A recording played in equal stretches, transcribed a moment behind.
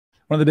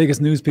One of the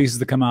biggest news pieces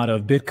to come out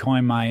of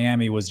Bitcoin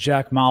Miami was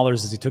Jack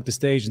Mallers as he took the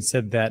stage and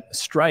said that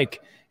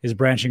Strike is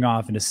branching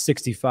off into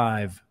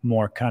 65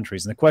 more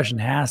countries. And the question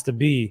has to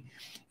be,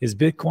 is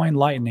Bitcoin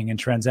Lightning and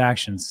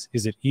transactions,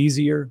 is it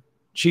easier,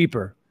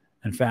 cheaper,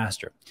 and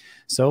faster?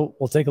 So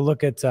we'll take a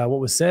look at what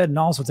was said and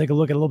also take a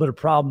look at a little bit of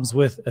problems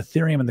with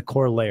Ethereum and the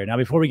core layer. Now,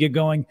 before we get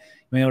going,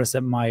 you may notice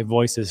that my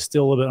voice is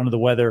still a little bit under the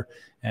weather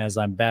as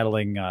I'm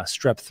battling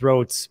strep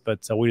throats, but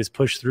we just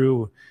push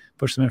through,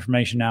 push some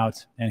information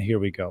out, and here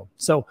we go.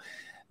 So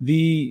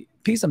the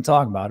piece I'm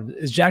talking about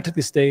is Jack took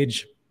the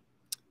stage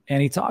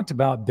and he talked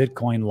about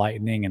Bitcoin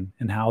Lightning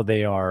and how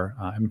they are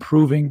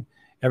improving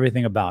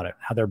everything about it,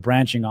 how they're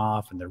branching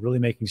off and they're really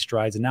making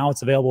strides. And now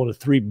it's available to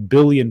 3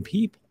 billion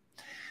people.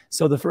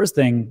 So the first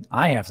thing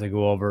I have to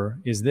go over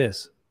is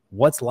this: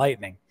 what's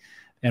Lightning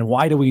and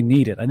why do we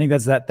need it? I think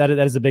that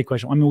is a big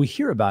question. I mean, we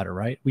hear about it,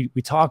 right? We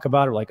talk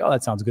about it like, oh,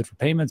 that sounds good for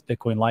payments,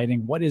 Bitcoin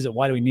Lightning. What is it?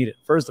 Why do we need it?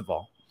 First of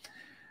all,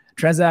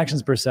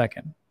 transactions per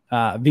second.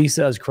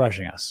 Visa is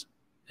crushing us.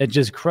 It's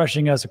just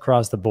crushing us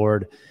across the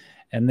board.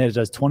 And it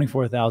does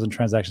 24,000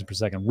 transactions per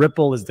second.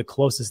 Ripple is the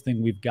closest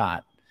thing we've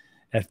got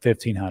at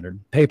 1,500.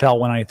 PayPal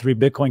 193,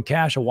 Bitcoin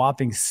Cash a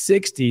whopping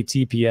 60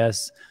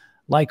 TPS,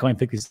 Litecoin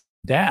 50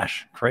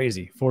 Dash,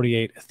 crazy,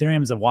 48.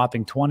 Ethereum is a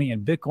whopping 20,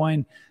 and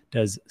Bitcoin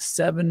does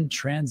 7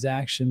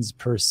 transactions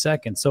per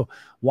second. So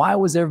why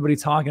was everybody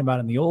talking about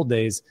it in the old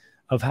days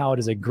of how it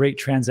is a great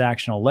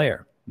transactional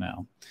layer?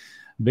 Now,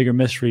 bigger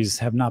mysteries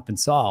have not been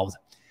solved.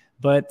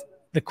 But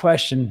the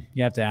question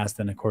you have to ask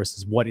then, of course,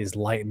 is what is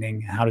Lightning?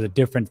 How is it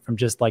different from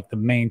just like the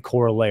main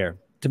core layer?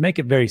 To make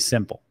it very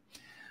simple,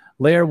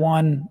 layer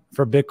 1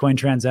 for Bitcoin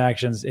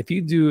transactions, if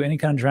you do any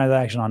kind of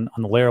transaction on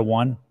the layer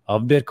 1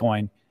 of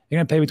Bitcoin, you're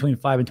going to pay between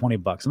 $5 and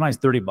 $20, sometimes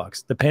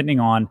 $30, depending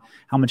on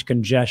how much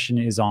congestion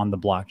is on the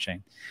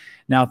blockchain.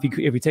 Now, if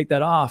you take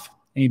that off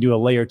and you do a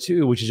layer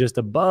 2, which is just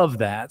above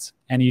that,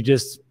 and you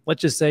just, let's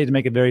just say, to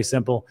make it very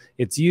simple,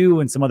 it's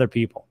you and some other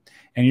people.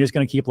 And you're just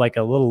going to keep like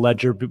a little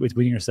ledger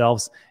between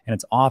yourselves, and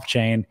it's off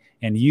chain,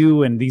 and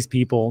you and these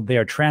people, they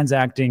are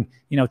transacting,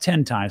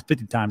 10 times,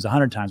 50 times,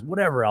 100 times,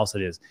 whatever else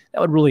it is.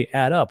 That would really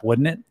add up,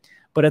 wouldn't it?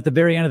 But at the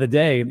very end of the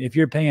day, if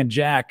you're paying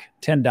Jack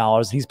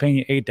 $10, he's paying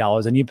you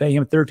 $8, and you pay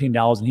him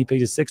 $13, and he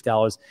pays you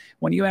 $6,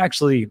 when you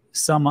actually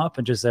sum up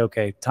and just say,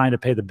 okay, time to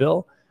pay the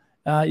bill,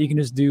 you can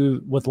just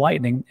do with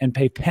Lightning and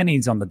pay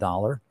pennies on the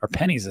dollar, or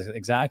pennies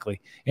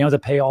exactly. You don't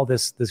have to pay all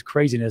this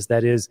craziness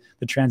that is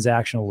the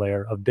transactional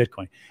layer of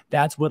Bitcoin.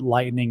 That's what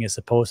Lightning is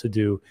supposed to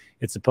do.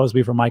 It's supposed to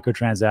be for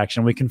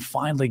microtransaction. We can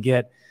finally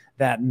get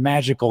that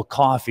magical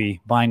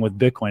coffee buying with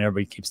Bitcoin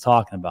everybody keeps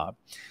talking about.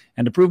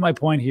 And to prove my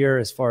point here,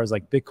 as far as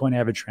like Bitcoin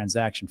average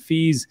transaction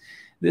fees,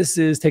 this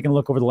is taking a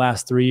look over the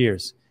last 3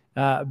 years.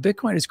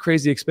 Bitcoin is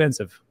crazy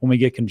expensive when we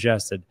get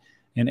congested.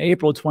 In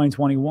April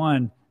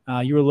 2021,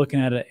 you were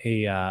looking at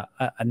a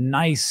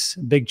nice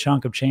big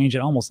chunk of change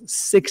at almost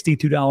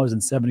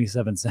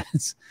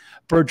 $62.77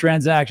 per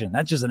transaction.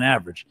 That's just an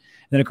average.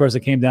 And then, of course, it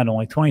came down to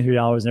only $23,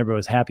 and everybody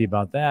was happy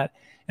about that.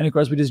 And, of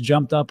course, we just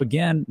jumped up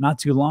again not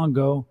too long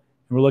ago.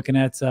 And we're looking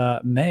at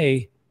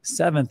May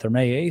 7th or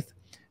May 8th,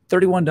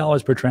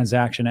 $31 per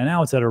transaction. And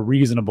now it's at a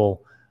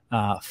reasonable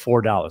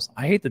 $4.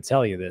 I hate to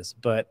tell you this,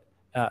 but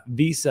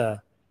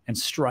Visa and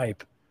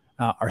Stripe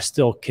are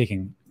still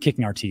kicking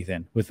our teeth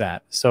in with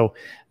that. So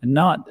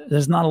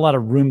there's not a lot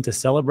of room to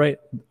celebrate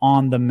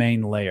on the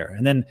main layer.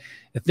 And then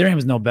Ethereum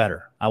is no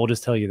better. I will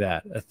just tell you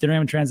that.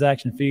 Ethereum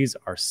transaction fees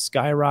are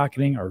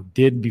skyrocketing, or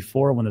did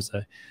before when there's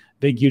a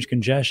big, huge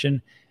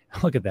congestion.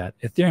 Look at that.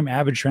 Ethereum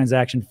average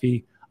transaction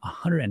fee,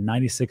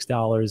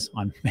 $196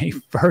 on May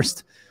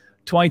 1st,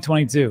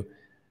 2022.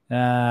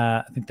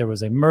 I think there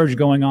was a merge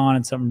going on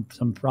and some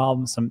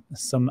problems,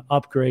 some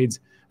upgrades.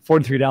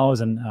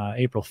 $43 on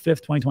April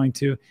 5th,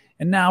 2022.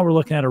 And now we're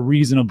looking at a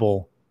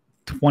reasonable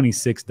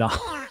 $26,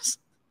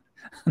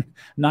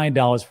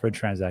 $9 for a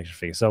transaction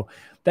fee. So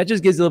that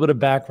just gives you a little bit of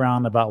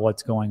background about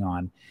what's going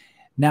on.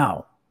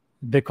 Now,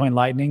 Bitcoin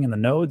Lightning and the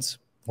nodes,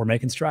 we're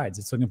making strides.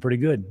 It's looking pretty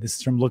good. This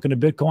is from Looking at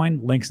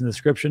Bitcoin. Links in the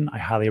description. I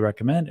highly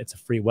recommend. It's a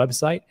free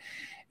website.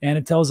 And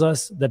it tells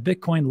us that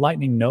Bitcoin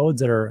Lightning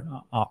nodes that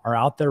are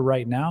out there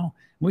right now,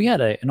 we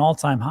had an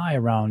all-time high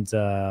around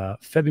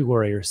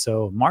February or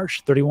so,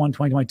 March 31,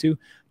 2022,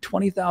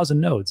 20,000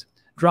 nodes.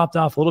 Dropped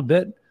off a little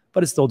bit,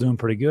 but it's still doing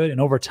pretty good.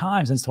 And over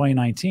time, since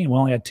 2019, we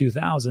only had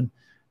 2,000.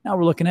 Now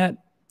we're looking at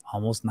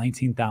almost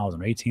 19,000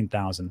 or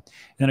 18,000. And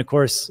then, of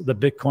course, the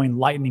Bitcoin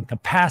Lightning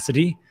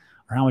capacity,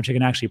 or how much you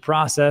can actually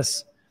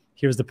process.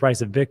 Here's the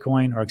price of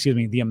Bitcoin, or excuse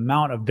me, the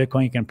amount of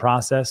Bitcoin you can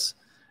process,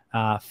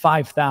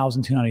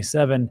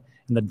 5,297.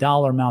 And the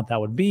dollar amount that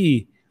would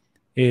be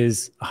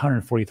is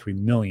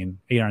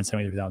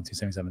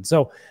 143,873,277.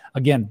 So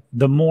again,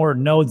 the more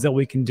nodes that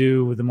we can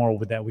do, the more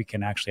that we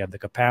can actually have the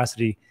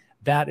capacity.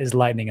 That is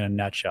Lightning in a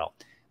nutshell.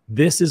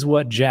 This is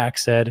what Jack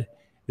said.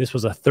 This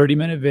was a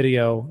 30-minute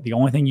video. The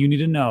only thing you need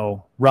to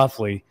know,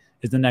 roughly,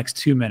 is the next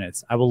 2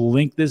 minutes. I will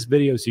link this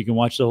video so you can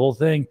watch the whole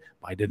thing.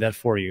 I did that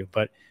for you.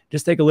 But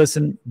just take a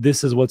listen.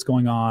 This is what's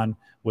going on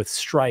with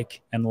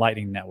Strike and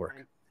Lightning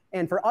Network.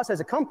 And for us as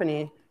a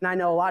company, and I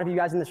know a lot of you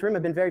guys in this room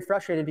have been very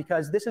frustrated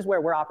because this is where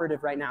we're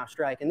operative right now,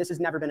 Strike, and this has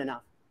never been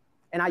enough.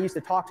 And I used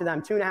to talk to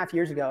them 2.5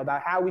 years ago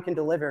about how we can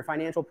deliver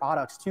financial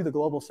products to the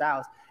global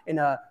south in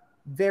a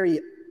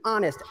very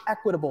honest,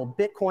 equitable,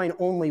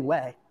 Bitcoin-only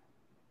way.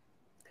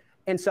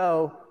 And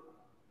so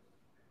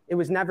it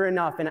was never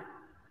enough. And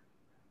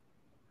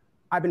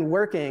I've been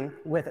working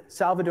with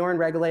Salvadoran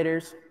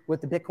regulators, with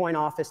the Bitcoin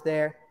office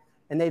there,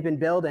 and they've been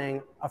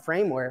building a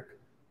framework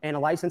and a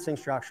licensing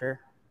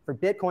structure for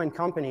Bitcoin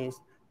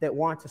companies that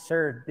want to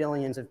serve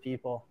billions of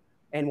people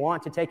and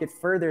want to take it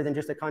further than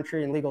just a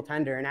country and legal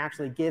tender and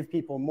actually give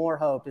people more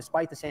hope,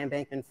 despite the Sam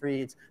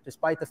Bankman-Frieds,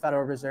 despite the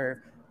Federal Reserve,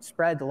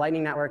 spread the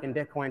Lightning Network and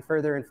Bitcoin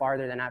further and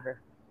farther than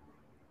ever.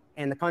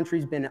 And the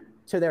country's been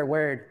to their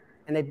word,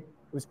 and it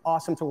was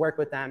awesome to work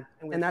with them.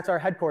 And that's our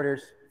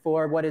headquarters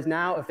for what is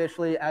now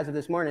officially, as of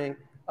this morning,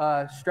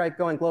 Strike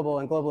going global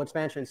and global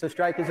expansion. So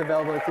Strike is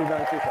available to 3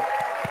 billion people.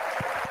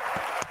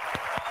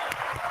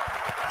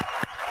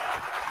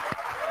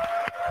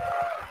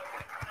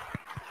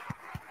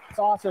 It's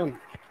awesome.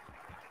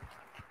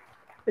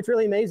 It's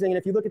really amazing. And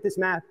if you look at this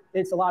map,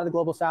 it's a lot of the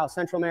global south,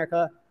 Central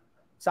America,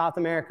 South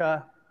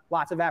America,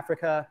 lots of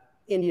Africa,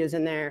 India's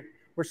in there.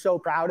 We're so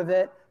proud of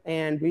it.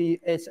 And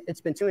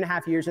it's been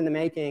 2.5 years in the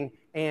making.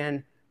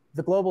 And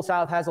the global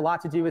south has a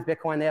lot to do with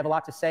Bitcoin. They have a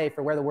lot to say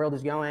for where the world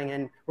is going.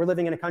 And we're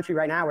living in a country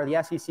right now where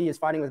the SEC is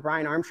fighting with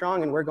Brian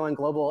Armstrong, and we're going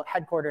global,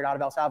 headquartered out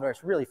of El Salvador.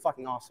 It's really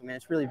fucking awesome, man.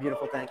 It's really a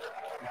beautiful thing.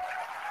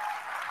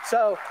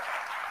 So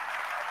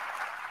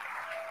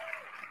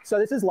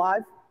this is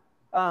live.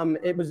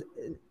 It was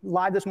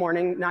live this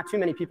morning. Not too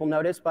many people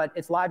noticed, but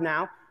it's live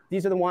now.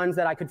 These are the ones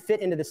that I could fit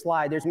into this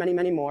slide. There's many,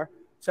 many more.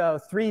 So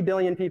 3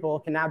 billion people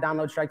can now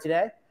download Strike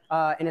today.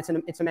 And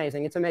it's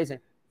amazing. It's amazing.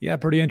 Yeah,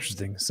 pretty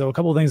interesting. So a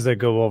couple of things that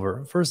go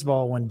over. First of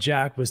all, when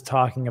Jack was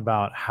talking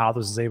about how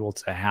this is able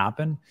to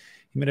happen,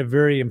 he made a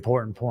very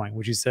important point,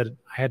 which he said,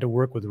 I had to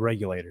work with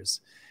regulators.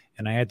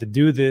 And I had to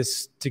do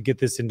this to get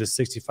this into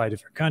 65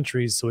 different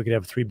countries so we could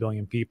have 3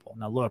 billion people.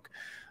 Now, look,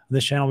 on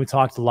this channel, we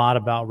talked a lot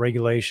about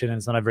regulation, and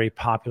it's not a very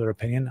popular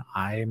opinion.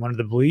 I am under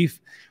the belief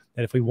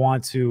that if we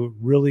want to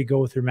really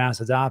go through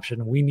mass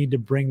adoption, we need to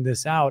bring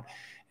this out.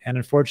 And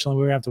unfortunately,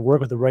 we're going to have to work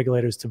with the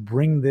regulators to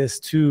bring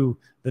this to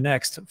the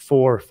next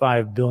 4 or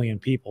 5 billion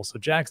people. So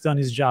Jack's done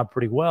his job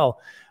pretty well.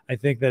 I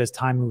think that as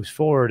time moves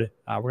forward,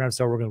 we're going to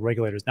start working with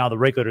regulators. Now, the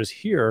regulators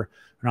here are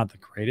not the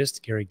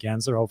greatest. Gary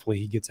Gensler, hopefully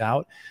he gets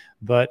out.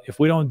 But if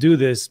we don't do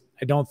this,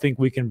 I don't think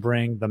we can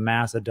bring the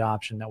mass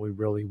adoption that we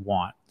really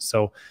want.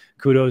 So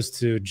kudos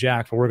to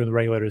Jack for working with the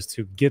regulators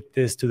to get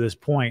this to this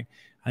point.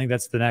 I think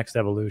that's the next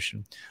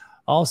evolution.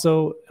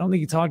 Also, I don't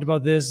think he talked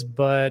about this,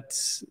 but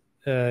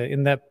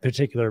in that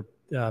particular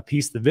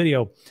piece of the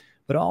video,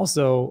 but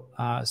also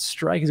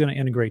Strike is going to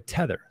integrate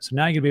Tether. So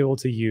now you're going to be able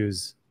to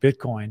use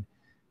Bitcoin,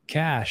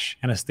 Cash,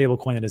 and a stable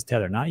coin that is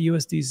Tether, not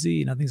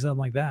USDC, nothing something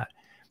like that.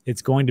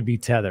 It's going to be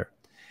Tether.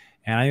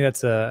 And I think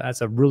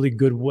that's a really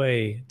good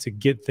way to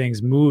get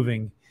things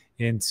moving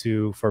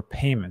for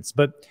payments.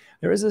 But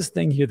there is this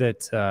thing here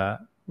that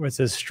where it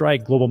says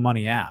Strike Global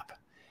Money App,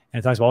 and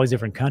it talks about all these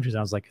different countries. And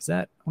I was like,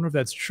 I wonder if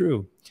that's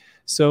true.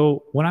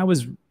 So when I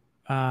was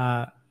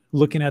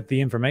looking at the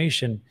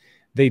information,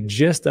 they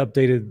just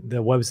updated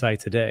the website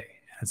today.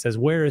 It says,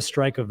 where is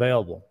Strike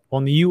available? Well,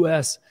 in the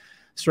U.S.,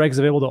 Strike is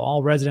available to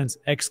all residents,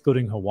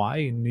 excluding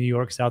Hawaii, New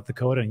York, South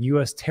Dakota, and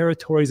U.S.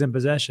 territories and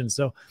possessions.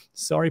 So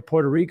sorry,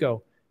 Puerto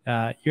Rico,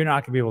 you're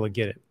not going to be able to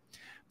get it.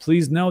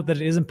 Please note that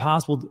it isn't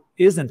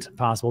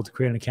possible to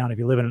create an account if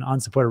you live in an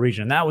unsupported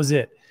region. And that was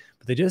it.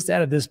 But they just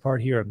added this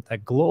part here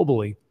that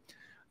globally,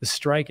 the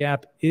Strike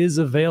app is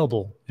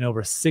available in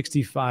over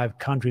 65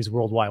 countries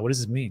worldwide. What does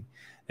this mean?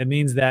 It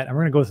means that, and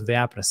we're going to go through the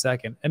app in a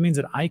second, it means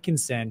that I can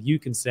send, you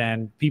can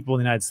send, people in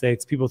the United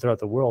States, people throughout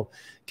the world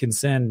can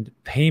send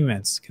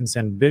payments, can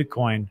send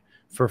Bitcoin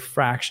for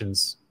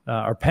fractions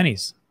or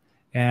pennies.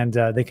 And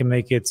they can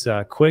make it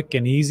quick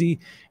and easy.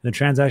 And the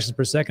transactions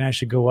per second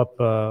actually go up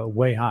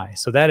way high.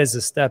 So that is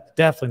a step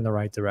definitely in the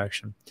right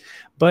direction.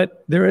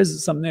 But there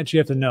is something that you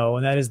have to know,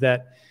 and that is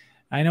that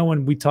I know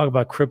when we talk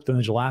about crypto and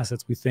digital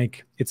assets, we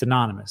think it's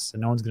anonymous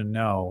and no one's going to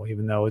know,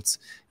 even though it's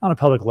on a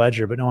public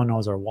ledger, but no one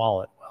knows our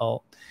wallet.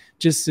 Well,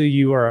 just so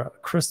you are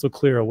crystal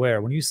clear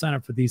aware, when you sign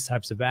up for these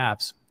types of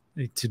apps,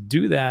 to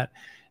do that,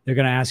 they're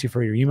going to ask you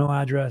for your email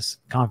address,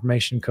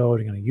 confirmation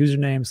code, you're going to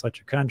username, select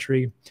your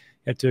country. You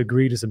have to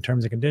agree to some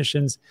terms and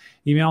conditions.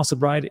 You may also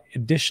provide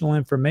additional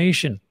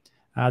information.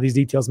 These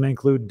details may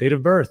include date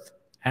of birth,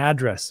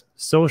 address,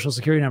 social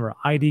security number,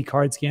 ID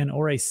card scan,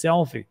 or a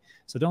selfie.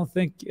 So don't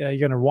think you're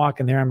going to walk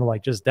in there and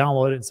like just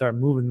download it and start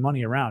moving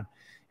money around.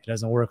 It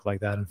doesn't work like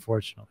that,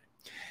 unfortunately.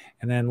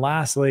 And then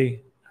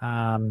lastly,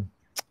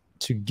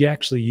 to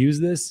actually use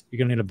this, you're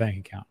going to need a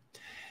bank account.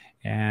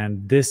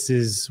 And this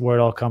is where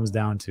it all comes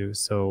down to.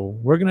 So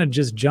we're going to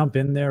just jump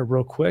in there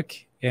real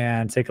quick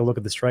and take a look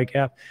at the Strike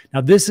app. Now,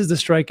 this is the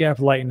Strike app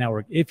Lightning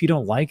Network. If you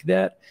don't like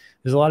that,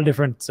 there's a lot of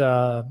different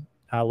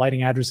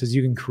Lightning addresses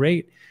you can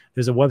create.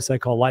 There's a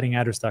website called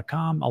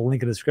lightningaddress.com. I'll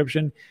link in the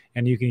description,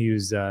 and you can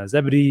use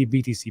Zebedee,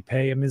 BTC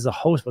Pay. I mean, there's a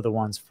host of other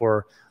ones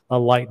for a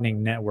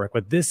Lightning network,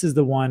 but this is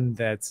the one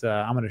that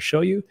I'm going to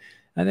show you.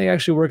 I think it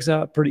actually works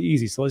out pretty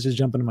easy. So let's just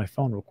jump into my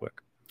phone real quick.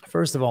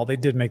 First of all, they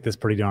did make this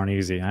pretty darn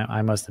easy,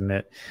 I must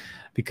admit,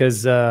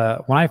 because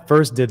when I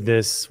first did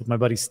this with my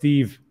buddy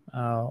Steve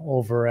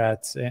over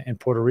in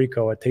Puerto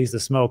Rico at Taste the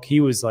Smoke, he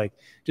was like,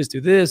 just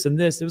do this and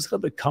this. It was a little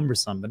bit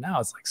cumbersome, but now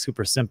it's like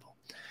super simple.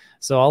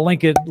 So I'll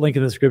link in the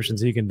description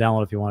so you can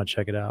download if you want to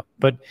check it out.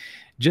 But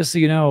just so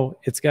you know,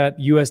 it's got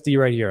USD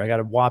right here. I got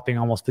a whopping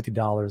almost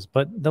 $50.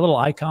 But the little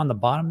icon on the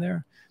bottom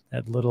there,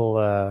 that little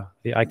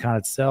the icon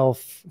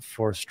itself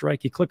for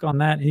Strike, you click on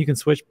that and you can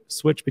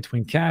switch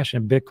between cash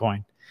and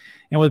Bitcoin.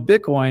 And with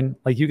Bitcoin,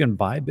 like you can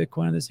buy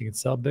Bitcoin on this, you can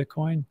sell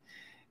Bitcoin,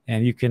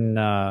 and you can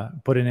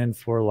put it in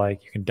for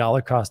like, you can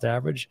dollar cost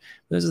average.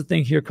 There's a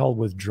thing here called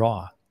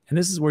withdraw. And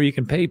this is where you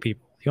can pay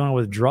people. If you want to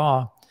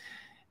withdraw,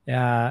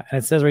 and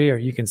it says right here,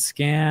 you can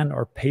scan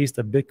or paste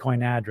a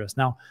Bitcoin address.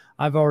 Now,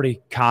 I've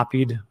already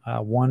copied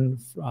one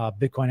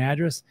Bitcoin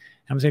address.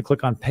 And I'm just going to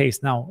click on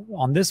paste. Now,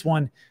 on this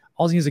one,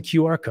 all you need is a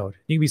QR code.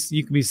 You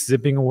can be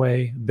zipping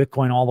away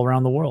Bitcoin all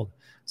around the world.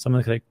 So I'm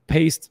going to click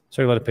paste.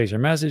 So I let it paste your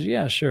message.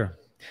 Yeah, sure.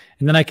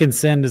 And then I can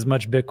send as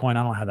much Bitcoin.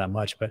 I don't have that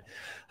much, but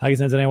I can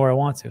send it anywhere I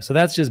want to. So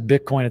that's just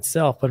Bitcoin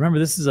itself. But remember,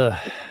 this is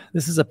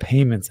a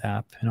payments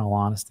app, in all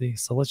honesty.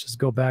 So let's just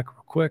go back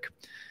real quick.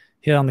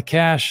 Hit on the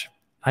cash.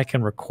 I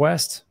can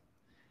request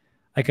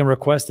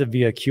it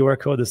via QR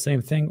code, the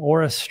same thing,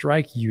 or a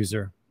Strike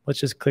user. Let's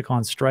just click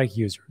on Strike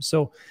user.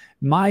 So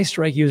my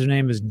Strike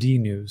username is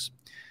DNews.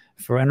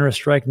 For enter a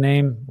Strike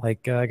name,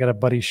 like I got a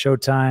buddy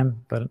Showtime,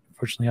 but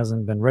unfortunately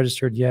hasn't been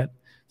registered yet.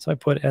 So I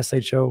put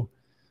SHO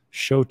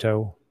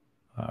Shoto,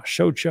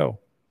 Shocho.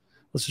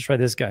 Let's just try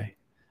this guy.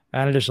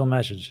 Add additional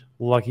message.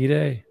 Lucky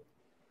day.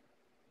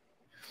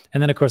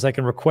 And then, of course, I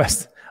can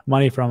request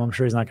money from him. I'm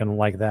sure he's not going to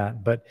like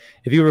that. But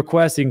if you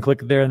request, you can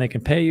click there and they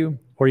can pay you.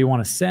 Or you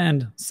want to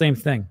send, same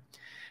thing.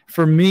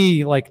 For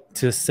me, like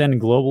to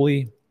send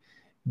globally,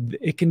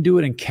 it can do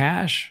it in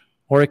cash,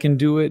 or it can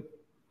do it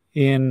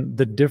in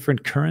the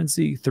different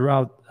currency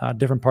throughout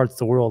different parts of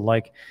the world,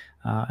 like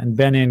in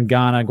Benin,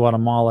 Ghana,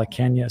 Guatemala,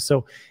 Kenya.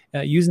 So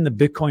using the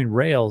Bitcoin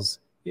rails,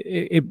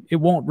 it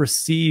won't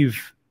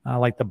receive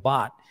like the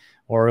bot,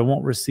 or it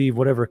won't receive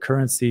whatever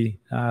currency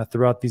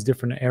throughout these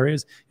different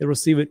areas. It'll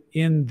receive it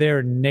in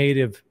their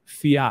native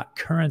fiat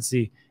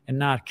currency and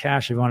not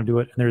cash if you want to do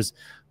it. And there's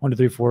 1, 2,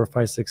 3, 4,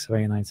 5, 6,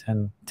 7, 8,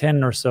 9,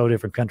 10 or so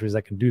different countries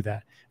that can do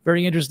that.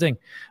 Very interesting.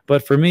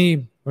 But for me,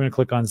 we're going to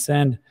click on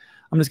send.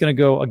 I'm just going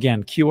to go,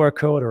 again, QR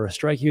code or a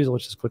Strike user.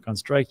 Let's just click on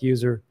Strike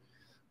user.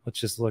 Let's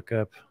just look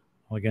up,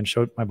 well, again,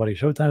 my buddy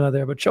Showtime's out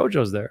there, but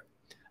Chojo's there.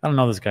 I don't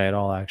know this guy at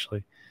all,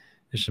 actually.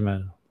 Just a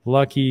minute.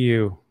 Lucky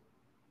you.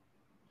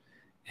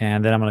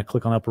 And then I'm going to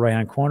click on the upper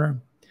right-hand corner.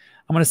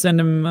 I'm going to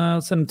send him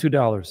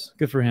 $2.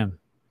 Good for him.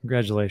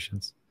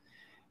 Congratulations.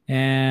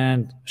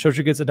 And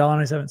Shocho gets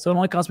 $1.97. So it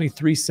only cost me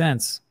 3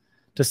 cents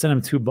to send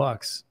him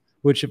 $2,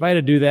 which if I had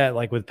to do that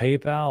like with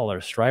PayPal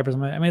or Stripe or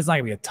something, I mean, it's not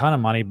going to be a ton of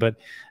money, but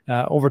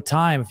over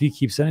time, if you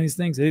keep sending these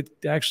things, it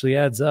actually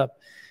adds up.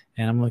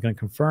 And I'm going to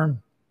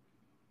confirm.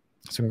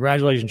 So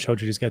congratulations,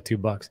 Shocho, you just got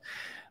 $2.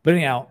 But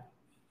anyhow,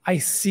 I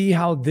see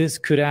how this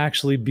could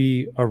actually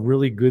be a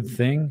really good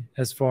thing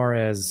as far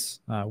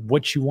as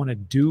what you want to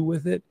do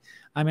with it.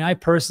 I mean, I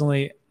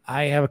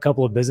have a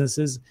couple of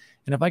businesses,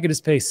 and if I could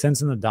just pay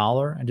cents on the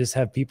dollar and just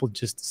have people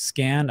just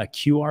scan a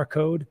QR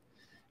code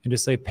and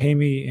just say, pay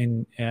me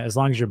in as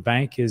long as your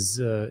bank is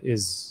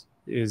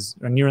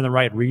near in the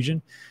right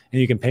region, and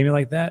you can pay me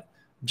like that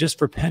just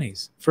for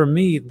pennies. For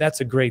me,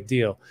 that's a great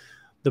deal.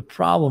 The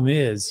problem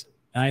is,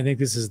 and I think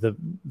this is the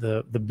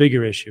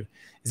bigger issue,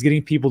 is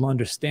getting people to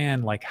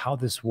understand like how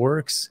this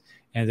works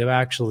and to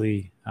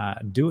actually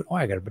do it. Oh,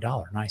 I got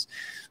 $1. Nice.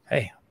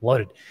 Hey,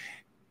 loaded.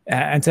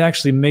 And to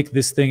actually make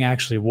this thing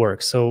actually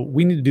work. So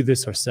we need to do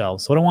this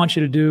ourselves. So what I want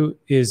you to do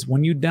is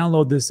when you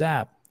download this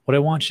app, what I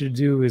want you to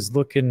do is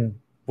look in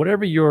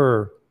whatever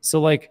so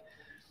like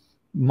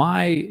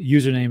my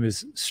username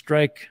is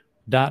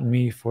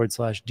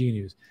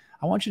strike.me/dnews.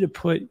 I want you to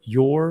put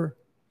your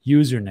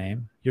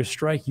username, your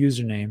Strike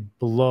username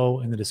below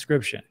in the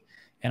description.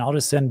 And I'll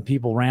just send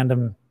people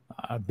random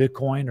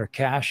Bitcoin or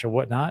cash or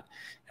whatnot,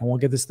 and we'll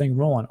get this thing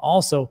rolling.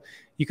 Also,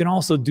 you can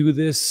also do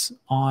this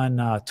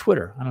on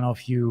Twitter. I don't know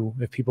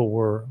if people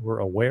were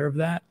aware of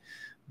that,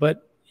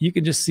 but you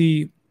can just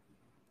see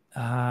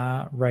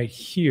right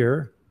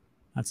here,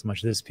 not so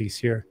much this piece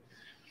here,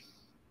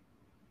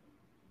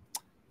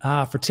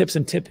 for tips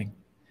and tipping.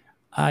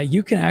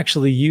 You can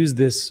actually use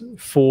this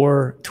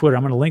for Twitter.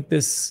 I'm going to link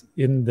this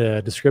in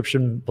the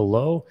description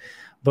below.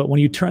 But when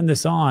you turn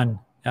this on,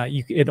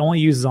 it only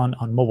uses on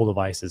mobile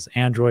devices,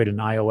 Android and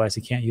iOS.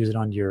 You can't use it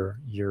on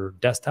your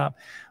desktop.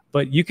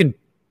 But you can,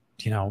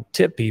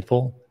 tip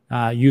people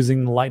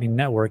using the Lightning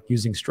Network,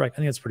 using Strike. I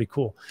think that's pretty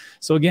cool.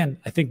 So again,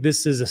 I think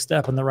this is a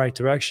step in the right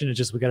direction. It's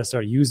just we got to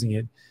start using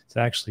it to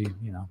actually,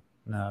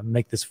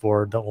 make this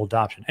for double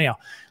adoption. Anyhow,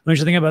 let me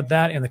just think about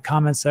that in the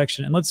comment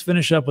section. And let's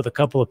finish up with a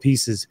couple of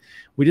pieces.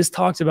 We just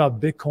talked about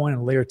Bitcoin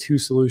and layer 2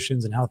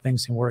 solutions and how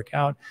things can work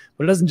out,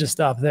 but it doesn't just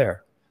stop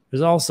there.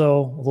 There's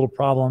also a little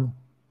problem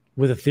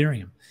with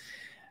Ethereum.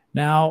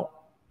 Now,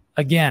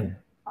 again,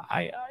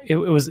 it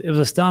was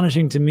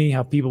astonishing to me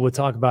how people would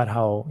talk about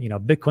how, you know,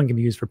 Bitcoin can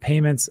be used for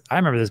payments. I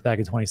remember this back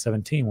in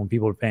 2017 when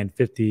people were paying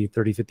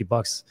 $50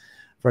 bucks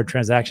for a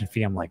transaction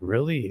fee. I'm like,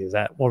 really? Is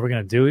that what we're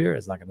going to do here?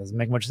 It's not going to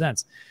make much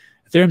sense.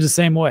 Ethereum's the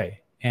same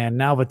way. And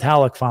now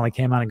Vitalik finally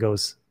came out and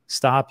goes,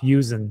 stop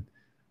using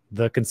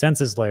the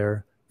consensus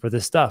layer for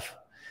this stuff.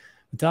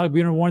 Vitalik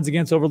Buterin warns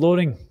against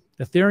overloading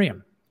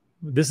Ethereum.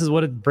 This is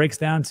what it breaks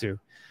down to.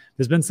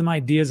 There's been some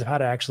ideas of how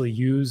to actually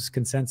use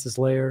consensus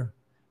layer.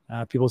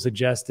 People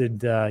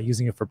suggested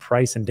using it for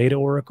price and data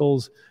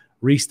oracles,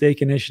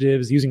 restake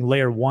initiatives, using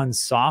layer 1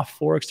 soft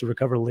forks to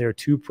recover layer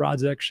 2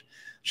 projects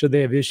should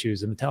they have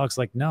issues. And Vitalik's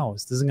like, no,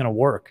 this isn't going to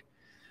work.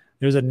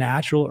 There's a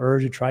natural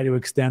urge to try to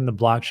extend the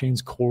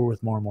blockchain's core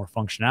with more and more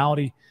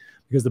functionality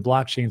because the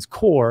blockchain's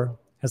core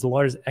has the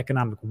largest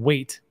economic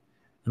weight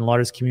and the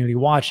largest community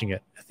watching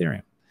it,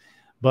 Ethereum.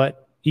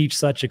 But each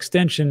such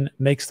extension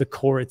makes the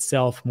core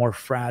itself more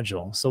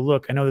fragile. So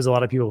look, I know there's a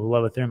lot of people who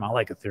love Ethereum. I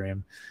like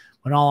Ethereum.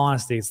 But in all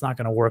honesty, it's not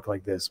going to work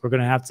like this. We're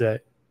going to have to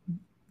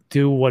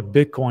do what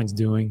Bitcoin's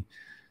doing,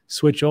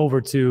 switch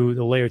over to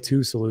the layer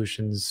 2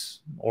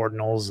 solutions,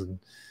 ordinals,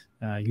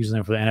 and using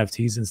them for the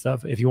NFTs and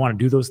stuff. If you want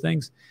to do those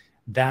things,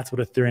 that's what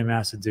Ethereum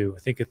has to do. I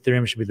think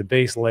Ethereum should be the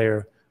base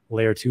layer.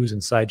 Layer 2s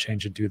and sidechain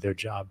should do their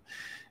job.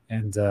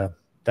 And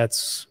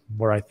that's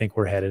where I think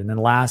we're headed. And then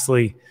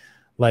lastly,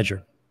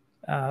 Ledger.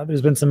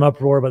 There's been some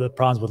uproar about the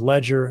problems with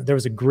Ledger. There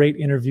was a great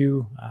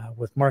interview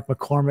with Mark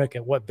McCormick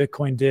at What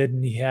Bitcoin Did,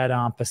 and he had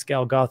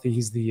Pascal Gauthi.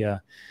 He's the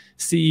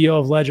CEO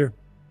of Ledger.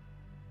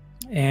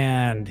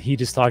 And he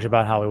just talked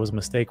about how it was a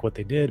mistake what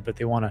they did, but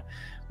they want to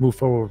move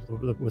forward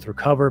with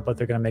Recover, but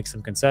they're going to make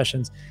some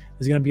concessions.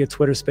 There's going to be a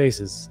Twitter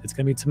Spaces. It's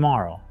going to be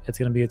tomorrow. It's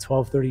going to be at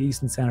 12:30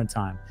 Eastern Standard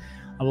Time.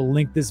 I will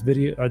link this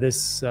video or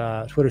this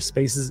Twitter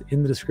Spaces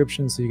in the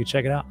description so you can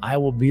check it out. I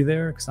will be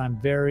there because I'm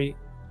very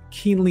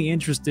keenly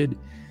interested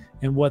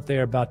in what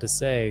they're about to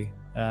say.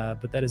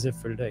 But that is it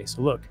for today.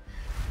 So look,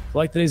 if you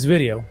like today's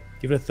video,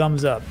 give it a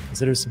thumbs up.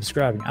 Consider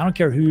subscribing. I don't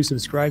care who you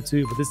subscribe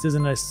to, but this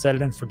isn't a set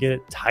it and forget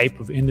it type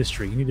of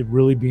industry. You need to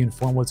really be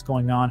informed what's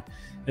going on,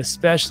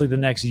 especially the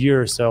next year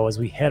or so as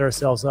we head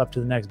ourselves up to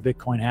the next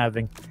Bitcoin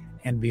halving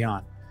and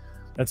beyond.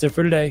 That's it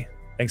for today.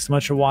 Thanks so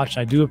much for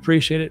watching. I do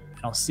appreciate it,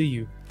 and I'll see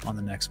you on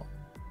the next one.